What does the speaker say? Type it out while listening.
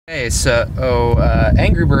Okay, so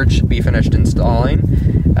Angry Birds should be finished installing.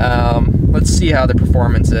 Let's see how the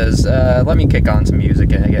performance is. Let me kick on some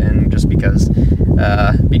music again, just because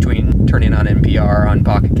between turning on NPR on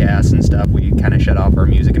Pocket Cast and stuff, we kind of shut off our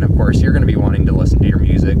music, and of course you're going to be wanting to listen to your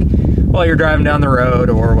music while you're driving down the road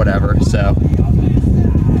or whatever, so.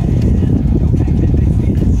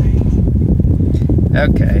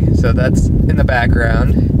 Okay, so that's in the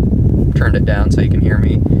background. Turned it down so you can hear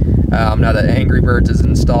me. Now that Angry Birds is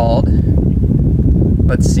installed,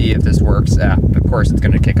 let's see if this works. Of course it's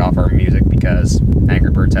going to kick off our music because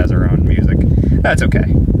Angry Birds has our own music. That's okay.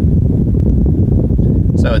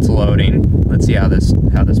 So it's loading. Let's see how this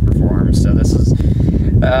performs. So this is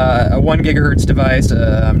a 1 gigahertz device.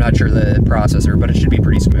 I'm not sure the processor, but it should be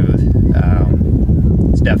pretty smooth.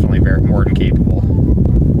 It's definitely more than capable.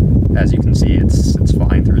 As you can see, it's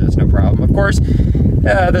flying through this, no problem. Of course,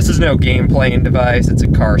 this is no game playing device, it's a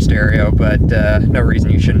car stereo, but no reason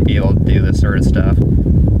you shouldn't be able to do this sort of stuff.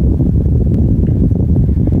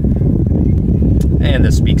 And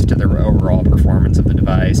this speaks to the overall performance of the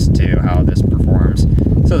device, to how this performs.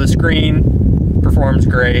 So the screen performs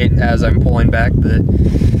great as I'm pulling back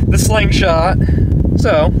the slingshot.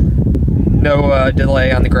 So, no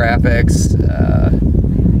delay on the graphics,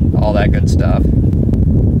 all that good stuff.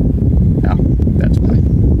 That's why.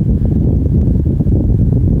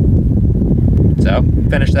 So,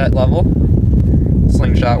 finish that level.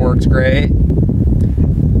 Slingshot works great.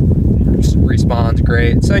 Responds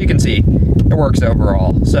great. So you can see, it works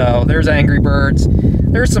overall. So there's Angry Birds.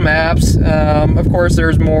 There's some apps. Of course,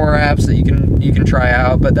 there's more apps that you can try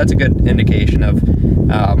out, but that's a good indication of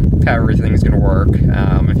how everything's going to work.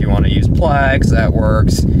 If you want to use Plex, that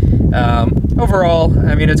works. Overall,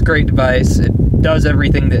 I mean, it's a great device. It does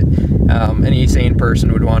everything that any sane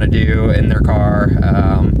person would want to do in their car.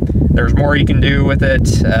 There's more you can do with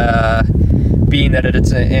it, being that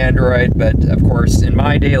it's an Android, but of course in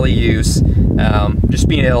my daily use, just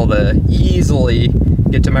being able to easily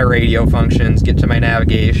get to my radio functions, get to my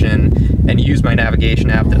navigation, and use my navigation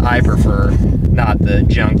app that I prefer, not the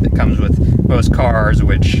junk that comes with most cars,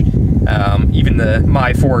 which even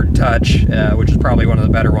my Ford Touch, which is probably one of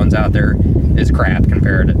the better ones out there, is crap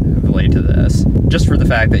comparatively to this. Just for the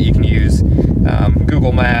fact that you can use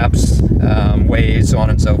Google Maps, Waze, so on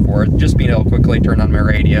and so forth. Just being able to quickly turn on my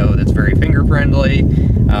radio that's very finger-friendly,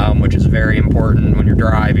 which is very important when you're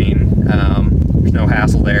driving. There's no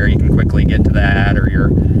hassle there. You can quickly get to that, or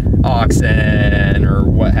your aux in, or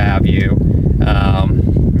what have you.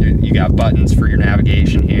 You got buttons for your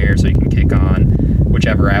navigation here, so you can kick on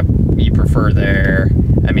whichever app you prefer there.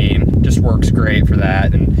 I mean, just works great for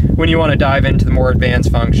that. And when you want to dive into the more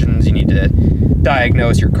advanced functions, you need to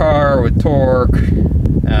diagnose your car with torque,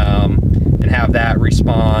 and have that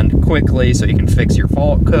respond quickly so you can fix your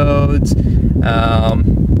fault codes, be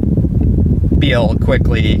able to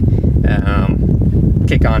quickly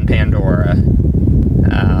kick on Pandora,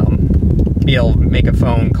 be able to make a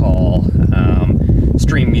phone call,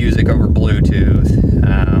 stream music over Bluetooth.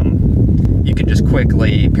 You can just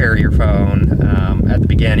quickly pair your phone at the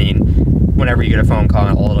beginning. Whenever you get a phone call,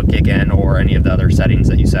 it'll kick in, or any of the other settings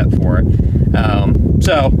that you set for it.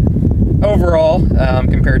 So overall,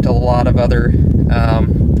 compared to a lot of other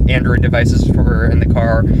Android devices in the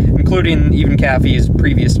car, including even Ca-Fi's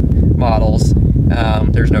previous models,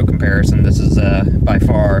 there's no comparison. This is by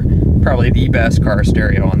far probably the best car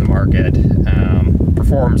stereo on the market.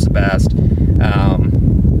 Performs the best.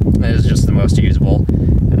 It is just the most usable.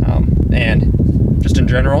 And just in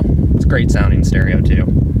general, it's a great sounding stereo too.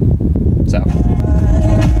 So,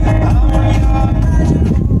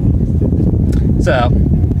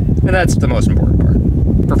 and that's the most important part.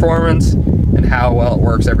 Performance and how well it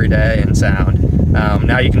works every day, and sound.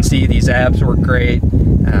 Now you can see these apps work great.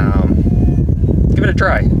 Give it a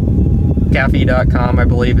try. Ca-Fi.com, I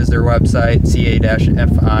believe, is their website.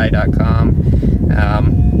 Ca-Fi.com.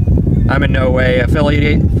 I'm in no way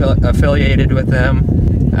affiliated with them.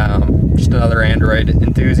 Just another Android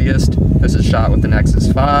enthusiast. This is shot with the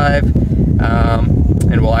Nexus 5,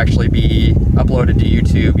 and will actually be uploaded to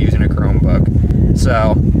YouTube using a Chromebook.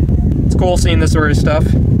 So, it's cool seeing this sort of stuff.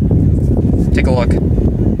 Take a look.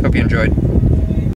 Hope you enjoyed.